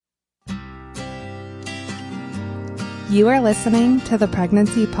You are listening to the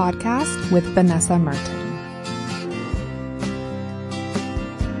Pregnancy Podcast with Vanessa Merton.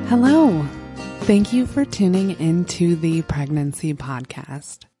 Hello. Thank you for tuning into the Pregnancy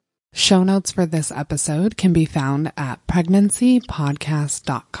Podcast. Show notes for this episode can be found at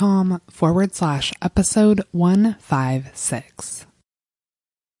pregnancypodcast.com/episode 156.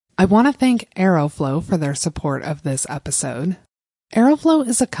 I want to thank Aeroflow for their support of this episode. Aeroflow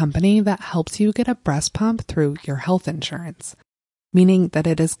is a company that helps you get a breast pump through your health insurance, meaning that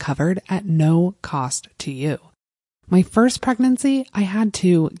it is covered at no cost to you. My first pregnancy, I had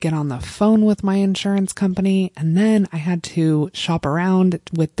to get on the phone with my insurance company, and then I had to shop around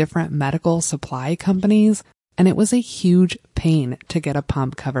with different medical supply companies, and it was a huge pain to get a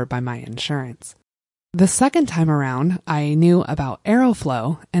pump covered by my insurance. The second time around, I knew about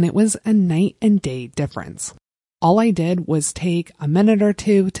Aeroflow, and it was a night and day difference. All I did was take a minute or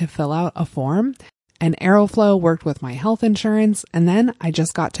two to fill out a form, and Aeroflow worked with my health insurance, and then I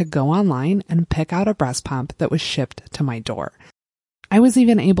just got to go online and pick out a breast pump that was shipped to my door. I was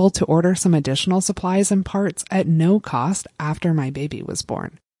even able to order some additional supplies and parts at no cost after my baby was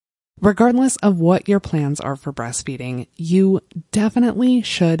born. Regardless of what your plans are for breastfeeding, you definitely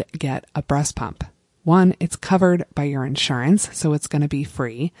should get a breast pump. One, it's covered by your insurance, so it's going to be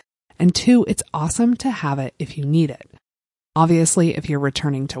free. And two, it's awesome to have it if you need it. Obviously, if you're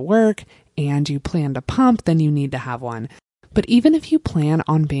returning to work and you plan to pump, then you need to have one. But even if you plan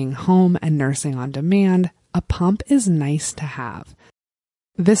on being home and nursing on demand, a pump is nice to have.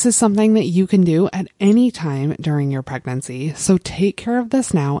 This is something that you can do at any time during your pregnancy, so take care of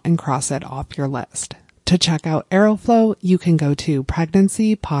this now and cross it off your list. To check out Aeroflow, you can go to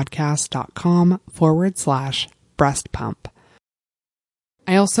pregnancypodcast.com/breast pump.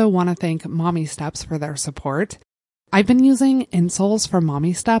 I also want to thank Mommy Steps for their support. I've been using insoles for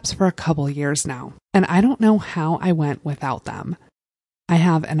Mommy Steps for a couple years now, and I don't know how I went without them. I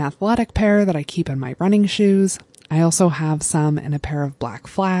have an athletic pair that I keep in my running shoes. I also have some in a pair of black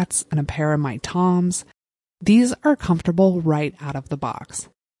flats and a pair of my Toms. These are comfortable right out of the box,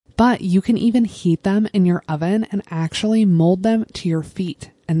 but you can even heat them in your oven and actually mold them to your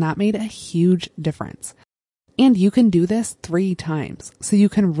feet, and that made a huge difference. And you can do this 3 times, so you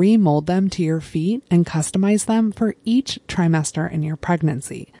can remold them to your feet and customize them for each trimester in your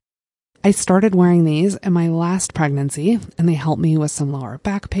pregnancy. I started wearing these in my last pregnancy, and they helped me with some lower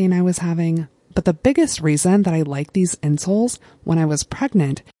back pain I was having. But the biggest reason that I like these insoles when I was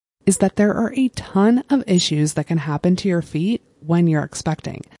pregnant is that there are a ton of issues that can happen to your feet when you're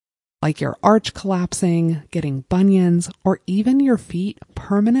expecting, like your arch collapsing, getting bunions, or even your feet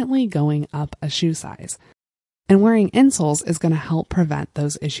permanently going up a shoe size. And wearing insoles is going to help prevent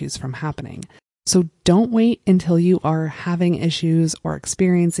those issues from happening. So don't wait until you are having issues or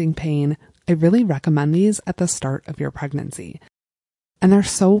experiencing pain. I really recommend these at the start of your pregnancy. And they're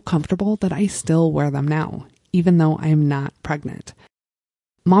so comfortable that I still wear them now, even though I am not pregnant.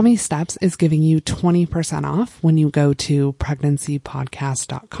 Mommy Steps is giving you 20% off when you go to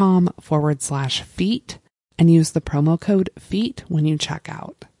pregnancypodcast.com/feet and use the promo code FEET when you check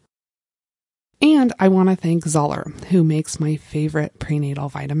out. And I want to thank Zoller, who makes my favorite prenatal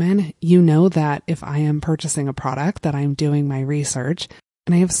vitamin. You know that if I am purchasing a product that I'm doing my research,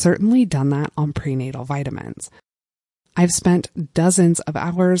 and I have certainly done that on prenatal vitamins. I've spent dozens of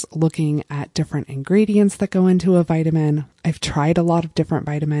hours looking at different ingredients that go into a vitamin. I've tried a lot of different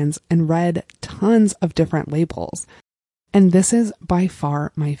vitamins and read tons of different labels. And this is by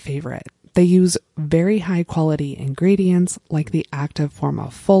far my favorite. They use very high quality ingredients like the active form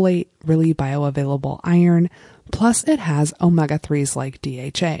of folate, really bioavailable iron, plus it has omega-3s like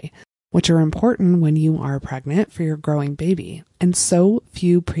DHA, which are important when you are pregnant for your growing baby. And so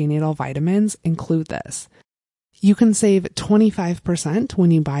few prenatal vitamins include this. You can save 25%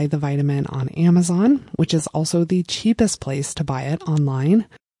 when you buy the vitamin on Amazon, which is also the cheapest place to buy it online.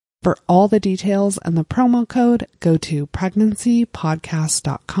 For all the details and the promo code, go to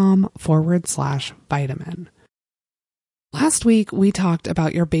pregnancypodcast.com/vitamin. Last week, we talked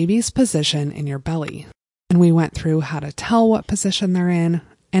about your baby's position in your belly, and we went through how to tell what position they're in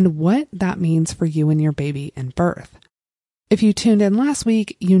and what that means for you and your baby in birth. If you tuned in last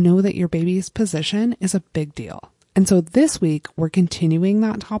week, you know that your baby's position is a big deal. And so this week, we're continuing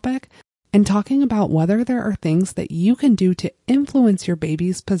that topic and talking about whether there are things that you can do to influence your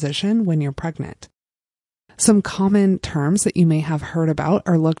baby's position when you're pregnant. Some common terms that you may have heard about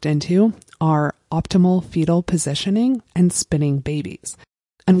or looked into are optimal fetal positioning and spinning babies.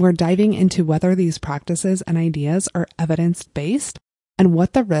 And we're diving into whether these practices and ideas are evidence-based and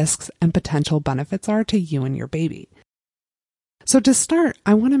what the risks and potential benefits are to you and your baby. So to start,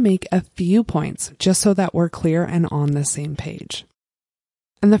 I want to make a few points just so that we're clear and on the same page.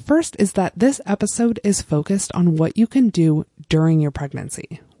 And the first is that this episode is focused on what you can do during your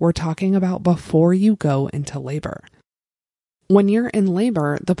pregnancy. We're talking about before you go into labor. When you're in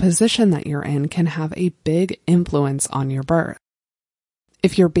labor, the position that you're in can have a big influence on your birth.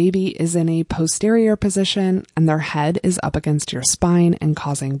 If your baby is in a posterior position and their head is up against your spine and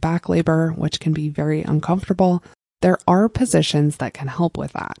causing back labor, which can be very uncomfortable, there are positions that can help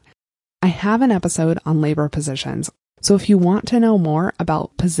with that. I have an episode on labor positions, so if you want to know more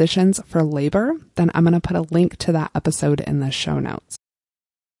about positions for labor, then I'm going to put a link to that episode in the show notes.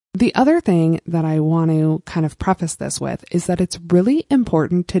 The other thing that I want to kind of preface this with is that it's really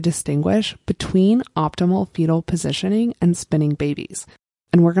important to distinguish between optimal fetal positioning and spinning babies.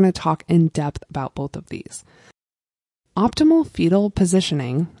 And we're going to talk in depth about both of these. Optimal fetal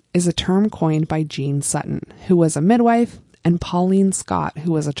positioning is a term coined by Jean Sutton, who was a midwife, and Pauline Scott,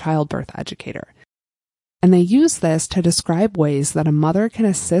 who was a childbirth educator. And they use this to describe ways that a mother can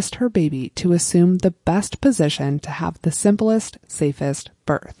assist her baby to assume the best position to have the simplest, safest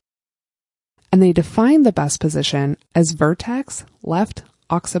birth. And they define the best position as vertex, left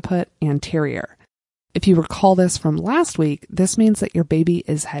occiput anterior. If you recall this from last week, this means that your baby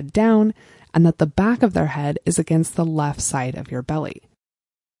is head down and that the back of their head is against the left side of your belly.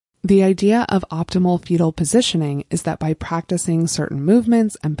 The idea of optimal fetal positioning is that by practicing certain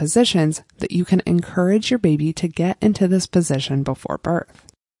movements and positions that you can encourage your baby to get into this position before birth.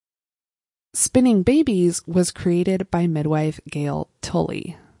 Spinning babies was created by midwife Gail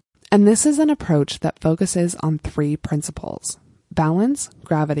Tully, and this is an approach that focuses on 3 principles: balance,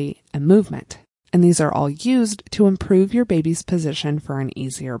 gravity, and movement, and these are all used to improve your baby's position for an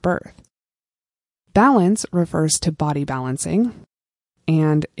easier birth. Balance refers to body balancing,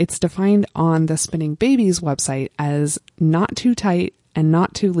 and it's defined on the Spinning Babies website as not too tight and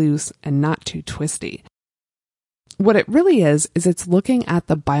not too loose and not too twisty. What it really is it's looking at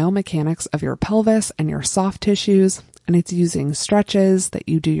the biomechanics of your pelvis and your soft tissues, and it's using stretches that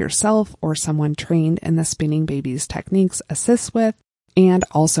you do yourself or someone trained in the Spinning Babies techniques assists with, and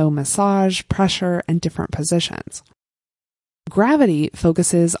also massage, pressure, and different positions. Gravity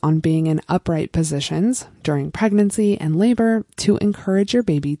focuses on being in upright positions during pregnancy and labor to encourage your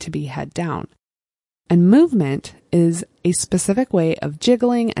baby to be head down. And movement is a specific way of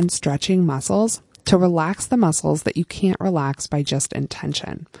jiggling and stretching muscles to relax the muscles that you can't relax by just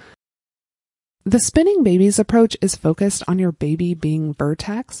intention. The Spinning Babies approach is focused on your baby being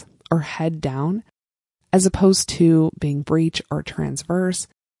vertex or head down, as opposed to being breech or transverse.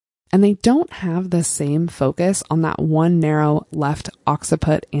 And they don't have the same focus on that one narrow left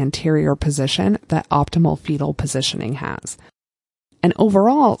occiput anterior position that optimal fetal positioning has. And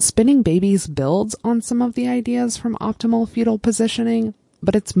overall, Spinning Babies builds on some of the ideas from optimal fetal positioning,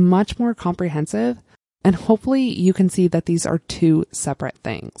 but it's much more comprehensive, and hopefully you can see that these are 2 separate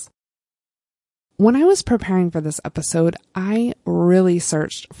things. When I was preparing for this episode, I really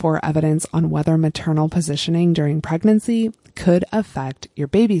searched for evidence on whether maternal positioning during pregnancy could affect your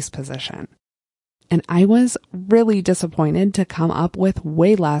baby's position. And I was really disappointed to come up with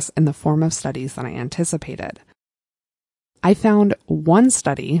way less in the form of studies than I anticipated. I found one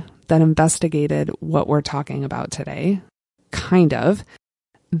study that investigated what we're talking about today, kind of.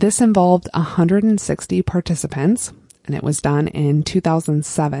 This involved 160 participants, and it was done in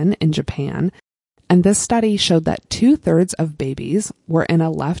 2007 in Japan. And this study showed that 2/3 of babies were in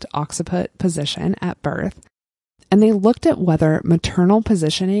a left occiput position at birth, and they looked at whether maternal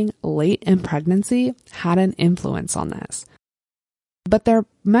positioning late in pregnancy had an influence on this. But their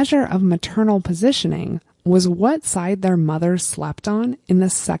measure of maternal positioning was what side their mother slept on in the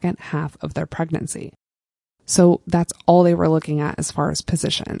second half of their pregnancy. So that's all they were looking at as far as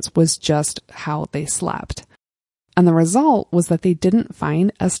positions, was just how they slept. And the result was that they didn't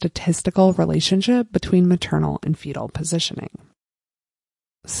find a statistical relationship between maternal and fetal positioning.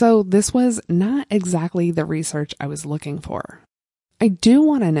 So this was not exactly the research I was looking for. I do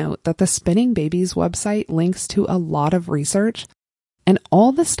want to note that the Spinning Babies website links to a lot of research, and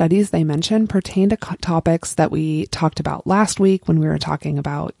all the studies they mention pertain to topics that we talked about last week when we were talking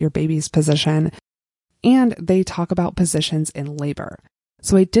about your baby's position, and they talk about positions in labor.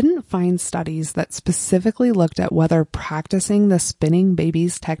 So I didn't find studies that specifically looked at whether practicing the Spinning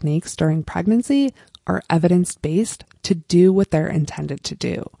Babies techniques during pregnancy are evidence-based to do what they're intended to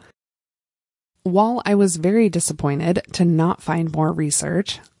do. While I was very disappointed to not find more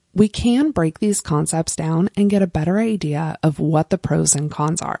research, we can break these concepts down and get a better idea of what the pros and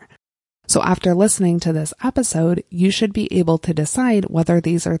cons are. So after listening to this episode, you should be able to decide whether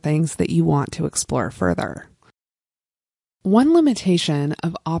these are things that you want to explore further. One limitation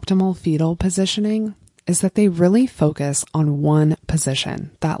of optimal fetal positioning is that they really focus on one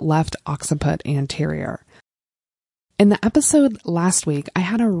position, that left occiput anterior. In the episode last week, I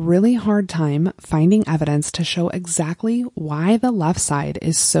had a really hard time finding evidence to show exactly why the left side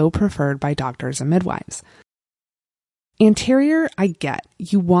is so preferred by doctors and midwives. Anterior, I get.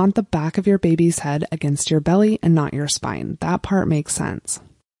 You want the back of your baby's head against your belly and not your spine. That part makes sense.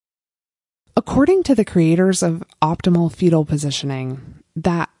 According to the creators of optimal fetal positioning,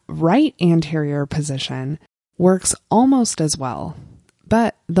 that right anterior position works almost as well.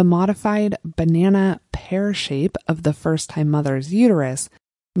 But the modified banana pear shape of the first-time mother's uterus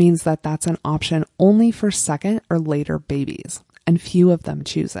means that that's an option only for second or later babies, and few of them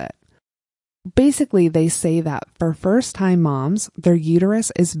choose it. Basically, they say that for first-time moms, their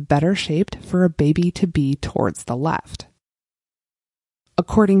uterus is better shaped for a baby to be towards the left.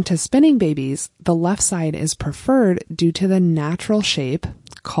 According to spinning babies, the left side is preferred due to the natural shape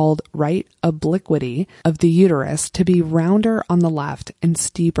called right obliquity of the uterus to be rounder on the left and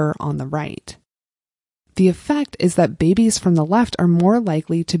steeper on the right. The effect is that babies from the left are more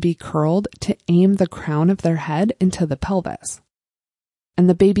likely to be curled to aim the crown of their head into the pelvis. And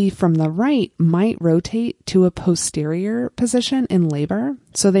the baby from the right might rotate to a posterior position in labor,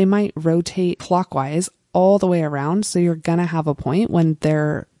 so they might rotate clockwise all the way around, so you're gonna have a point when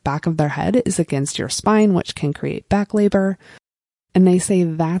their back of their head is against your spine, which can create back labor. And they say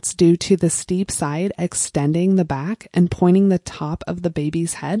that's due to the steep side extending the back and pointing the top of the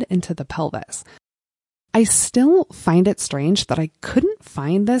baby's head into the pelvis. I still find it strange that I couldn't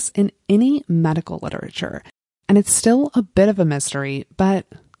find this in any medical literature, and it's still a bit of a mystery, but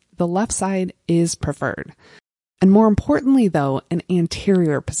the left side is preferred. And more importantly, though, an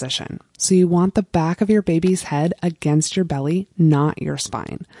anterior position. So you want the back of your baby's head against your belly, not your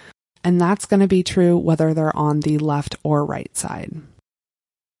spine. And that's going to be true whether they're on the left or right side.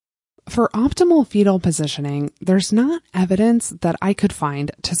 For optimal fetal positioning, there's not evidence that I could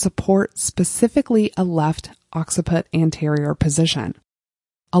find to support specifically a left occiput anterior position.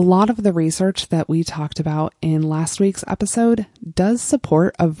 A lot of the research that we talked about in last week's episode does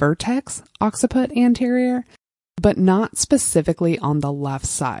support a vertex occiput anterior, but not specifically on the left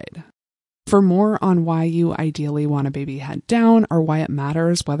side. For more on why you ideally want a baby head down or why it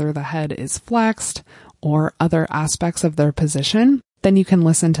matters whether the head is flexed or other aspects of their position, then you can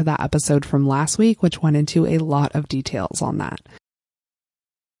listen to that episode from last week, which went into a lot of details on that.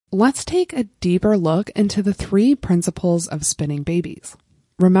 Let's take a deeper look into the 3 principles of spinning babies.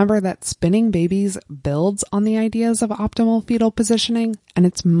 Remember that spinning babies builds on the ideas of optimal fetal positioning, and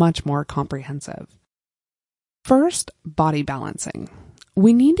it's much more comprehensive. First, body balancing.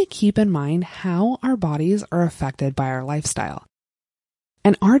 We need to keep in mind how our bodies are affected by our lifestyle.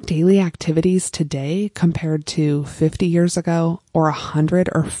 And our daily activities today compared to 50 years ago or 100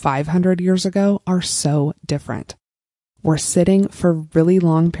 or 500 years ago are so different. We're sitting for really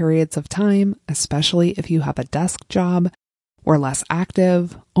long periods of time, especially if you have a desk job. We're less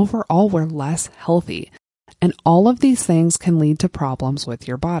active. Overall, we're less healthy. And all of these things can lead to problems with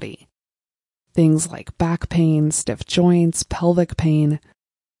your body. Things like back pain, stiff joints, pelvic pain.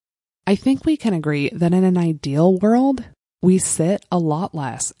 I think we can agree that in an ideal world, we sit a lot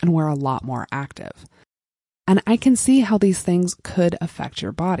less and we're a lot more active. And I can see how these things could affect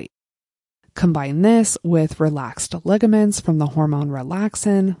your body. Combine this with relaxed ligaments from the hormone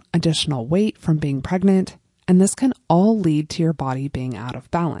relaxin, additional weight from being pregnant, and this can all lead to your body being out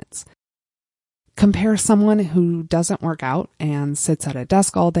of balance. Compare someone who doesn't work out and sits at a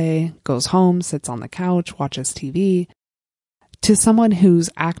desk all day, goes home, sits on the couch, watches TV, to someone who's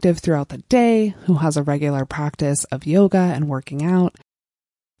active throughout the day, who has a regular practice of yoga and working out.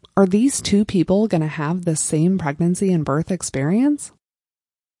 Are these 2 people going to have the same pregnancy and birth experience?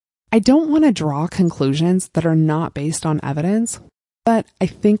 I don't want to draw conclusions that are not based on evidence, but I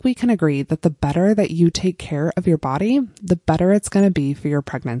think we can agree that the better that you take care of your body, the better it's going to be for your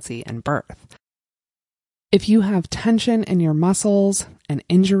pregnancy and birth. If you have tension in your muscles, an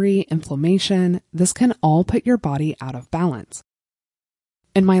injury, inflammation, this can all put your body out of balance.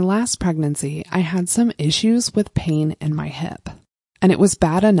 In my last pregnancy, I had some issues with pain in my hip, and it was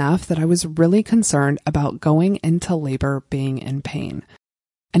bad enough that I was really concerned about going into labor being in pain,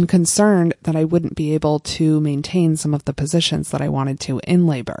 and concerned that I wouldn't be able to maintain some of the positions that I wanted to in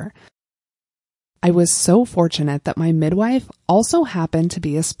labor. I was so fortunate that my midwife also happened to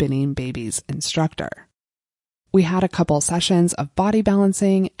be a spinning babies instructor. We had a couple sessions of body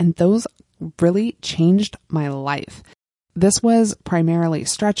balancing, and those really changed my life. This was primarily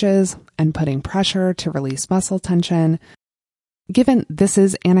stretches and putting pressure to release muscle tension, Given this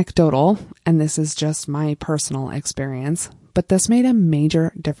is anecdotal, and this is just my personal experience, but this made a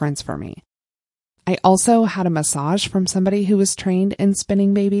major difference for me. I also had a massage from somebody who was trained in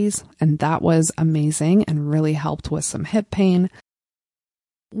spinning babies, and that was amazing and really helped with some hip pain.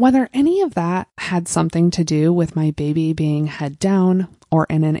 Whether any of that had something to do with my baby being head down or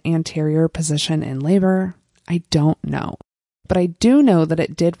in an anterior position in labor, I don't know. But I do know that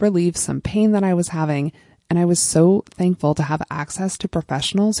it did relieve some pain that I was having, and I was so thankful to have access to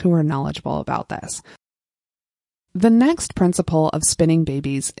professionals who are knowledgeable about this. The next principle of spinning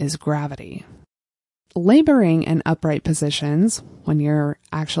babies is gravity. Laboring in upright positions, when you're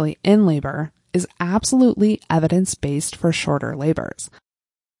actually in labor, is absolutely evidence-based for shorter labors.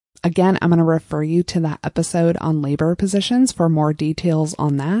 Again, I'm going to refer you to that episode on labor positions for more details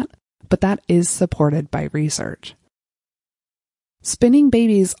on that, but that is supported by research. Spinning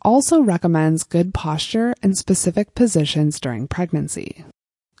Babies also recommends good posture in specific positions during pregnancy.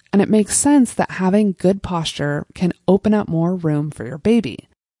 And it makes sense that having good posture can open up more room for your baby.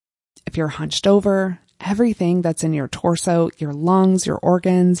 If you're hunched over, everything that's in your torso, your lungs, your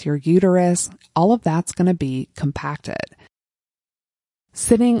organs, your uterus, all of that's going to be compacted.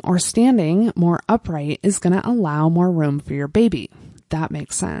 Sitting or standing more upright is going to allow more room for your baby. That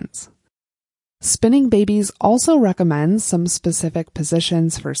makes sense. Spinning Babies also recommends some specific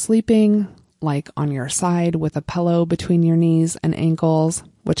positions for sleeping, like on your side with a pillow between your knees and ankles,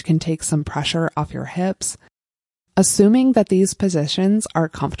 which can take some pressure off your hips. Assuming that these positions are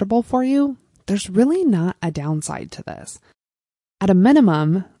comfortable for you, there's really not a downside to this. At a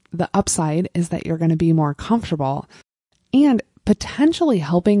minimum, the upside is that you're going to be more comfortable and potentially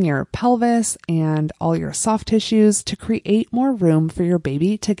helping your pelvis and all your soft tissues to create more room for your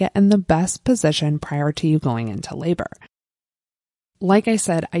baby to get in the best position prior to you going into labor. Like I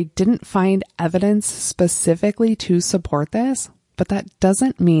said, I didn't find evidence specifically to support this, but that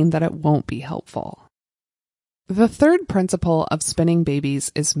doesn't mean that it won't be helpful. The third principle of spinning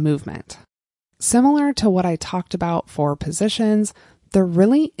babies is movement. Similar to what I talked about for positions, there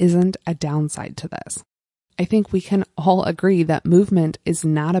really isn't a downside to this. I think we can all agree that movement is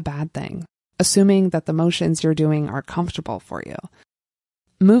not a bad thing, assuming that the motions you're doing are comfortable for you.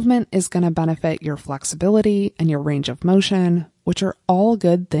 Movement is going to benefit your flexibility and your range of motion, which are all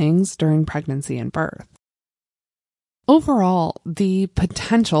good things during pregnancy and birth. Overall, the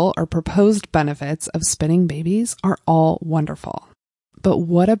potential or proposed benefits of spinning babies are all wonderful. But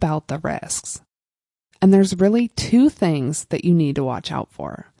what about the risks? And there's really two things that you need to watch out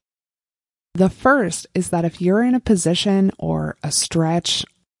for. The first is that if you're in a position or a stretch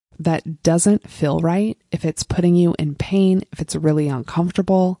that doesn't feel right, if it's putting you in pain, if it's really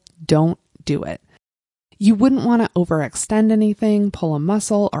uncomfortable, don't do it. You wouldn't want to overextend anything, pull a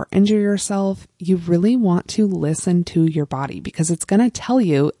muscle, or injure yourself. You really want to listen to your body because it's going to tell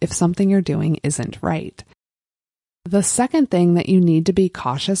you if something you're doing isn't right. The second thing that you need to be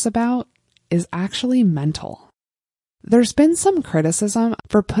cautious about is actually mental. There's been some criticism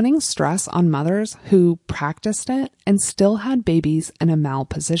for putting stress on mothers who practiced it and still had babies in a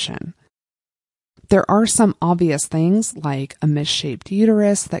malposition. There are some obvious things like a misshaped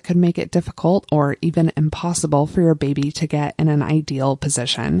uterus that could make it difficult or even impossible for your baby to get in an ideal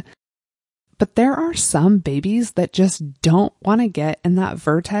position. But there are some babies that just don't want to get in that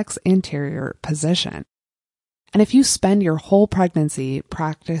vertex anterior position. And if you spend your whole pregnancy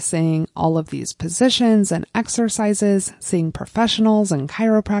practicing all of these positions and exercises, seeing professionals and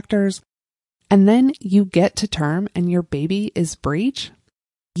chiropractors, and then you get to term and your baby is breech,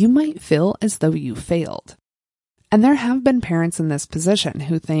 you might feel as though you failed. And there have been parents in this position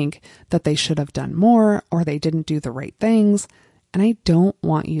who think that they should have done more or they didn't do the right things, and I don't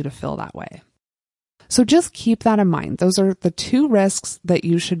want you to feel that way. So just keep that in mind. Those are the two risks that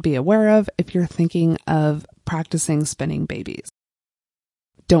you should be aware of if you're thinking of practicing spinning babies.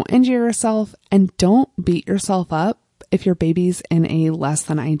 Don't injure yourself and don't beat yourself up if your baby's in a less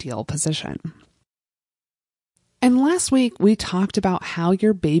than ideal position. And last week we talked about how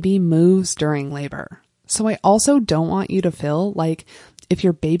your baby moves during labor. So I also don't want you to feel like if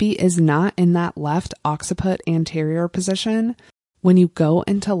your baby is not in that left occiput anterior position, when you go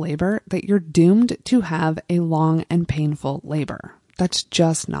into labor, that you're doomed to have a long and painful labor. That's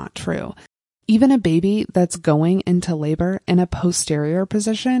just not true. Even a baby that's going into labor in a posterior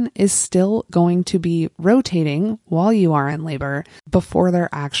position is still going to be rotating while you are in labor before they're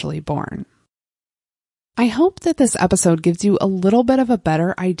actually born. I hope that this episode gives you a little bit of a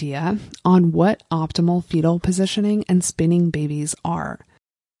better idea on what optimal fetal positioning and spinning babies are.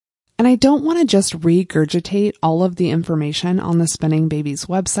 And I don't want to just regurgitate all of the information on the Spinning Babies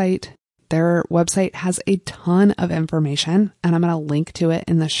website. Their website has a ton of information, and I'm going to link to it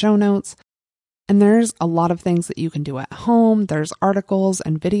in the show notes. And there's a lot of things that you can do at home. There's articles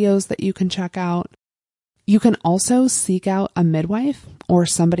and videos that you can check out. You can also seek out a midwife or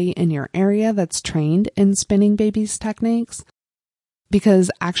somebody in your area that's trained in spinning babies techniques, because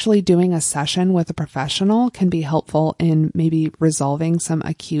actually doing a session with a professional can be helpful in maybe resolving some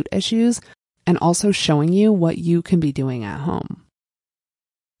acute issues and also showing you what you can be doing at home.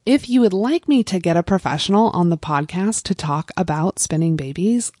 If you would like me to get a professional on the podcast to talk about spinning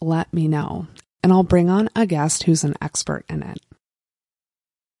babies, let me know, and I'll bring on a guest who's an expert in it.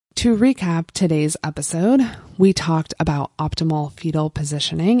 To recap today's episode, we talked about optimal fetal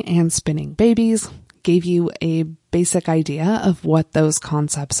positioning and spinning babies, gave you a basic idea of what those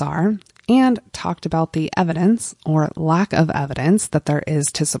concepts are, and talked about the evidence or lack of evidence that there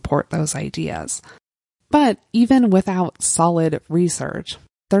is to support those ideas. But even without solid research,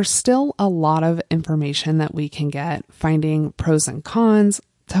 there's still a lot of information that we can get, finding pros and cons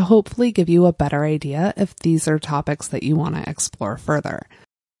to hopefully give you a better idea if these are topics that you want to explore further.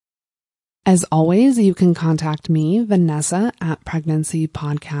 As always, you can contact me, Vanessa, at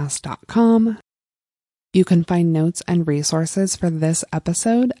pregnancypodcast.com. You can find notes and resources for this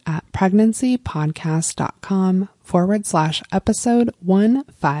episode at pregnancypodcast.com/episode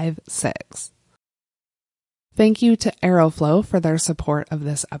 156. Thank you to Aeroflow for their support of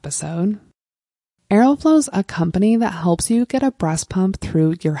this episode. Aeroflow's a company that helps you get a breast pump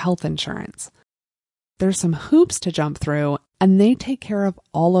through your health insurance. There's some hoops to jump through, and they take care of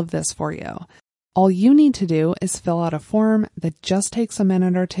all of this for you. All you need to do is fill out a form that just takes a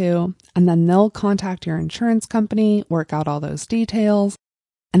minute or two, and then they'll contact your insurance company, work out all those details,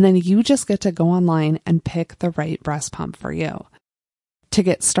 and then you just get to go online and pick the right breast pump for you. To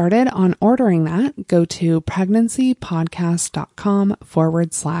get started on ordering that, go to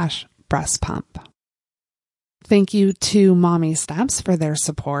pregnancypodcast.com/breast pump. Thank you to Mommy Steps for their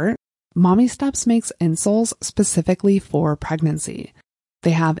support. Mommy Steps makes insoles specifically for pregnancy.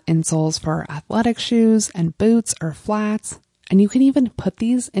 They have insoles for athletic shoes and boots or flats, and you can even put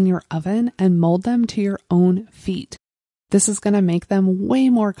these in your oven and mold them to your own feet. This is going to make them way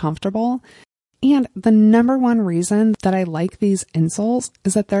more comfortable. And the number one reason that I like these insoles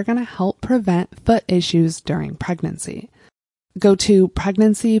is that they're going to help prevent foot issues during pregnancy. Go to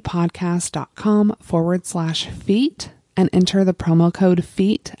pregnancypodcast.com/feet and enter the promo code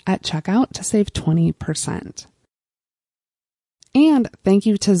FEET at checkout to save 20%. And thank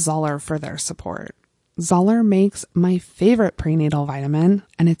you to Zoller for their support. Zoller makes my favorite prenatal vitamin,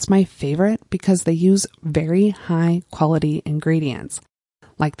 and it's my favorite because they use very high quality ingredients,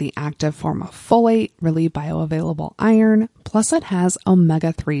 like the active form of folate, really bioavailable iron, plus it has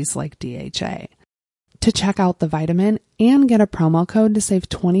omega-3s like DHA. To check out the vitamin and get a promo code to save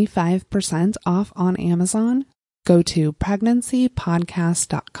 25% off on Amazon, go to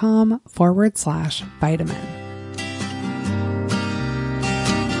pregnancypodcast.com/vitamin.